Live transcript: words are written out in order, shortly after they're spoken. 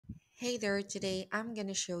Hey there, today I'm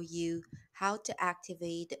gonna show you how to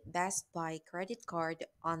activate Best Buy credit card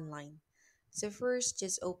online. So first,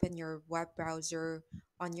 just open your web browser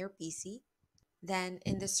on your PC. Then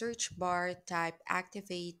in the search bar, type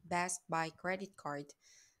activate Best Buy credit card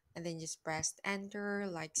and then just press enter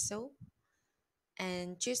like so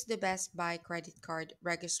and choose the Best Buy credit card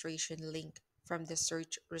registration link from the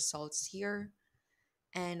search results here.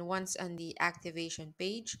 And once on the activation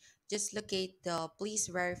page, just locate the please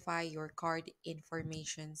verify your card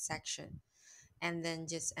information section. And then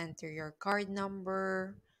just enter your card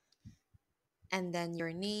number and then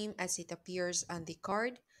your name as it appears on the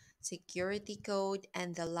card, security code,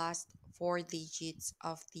 and the last four digits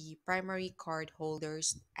of the primary card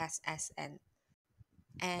holder's SSN.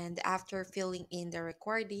 And after filling in the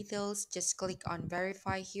required details, just click on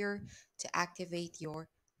verify here to activate your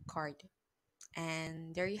card.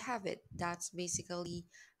 And there you have it. That's basically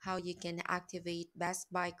how you can activate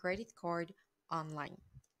Best Buy credit card online.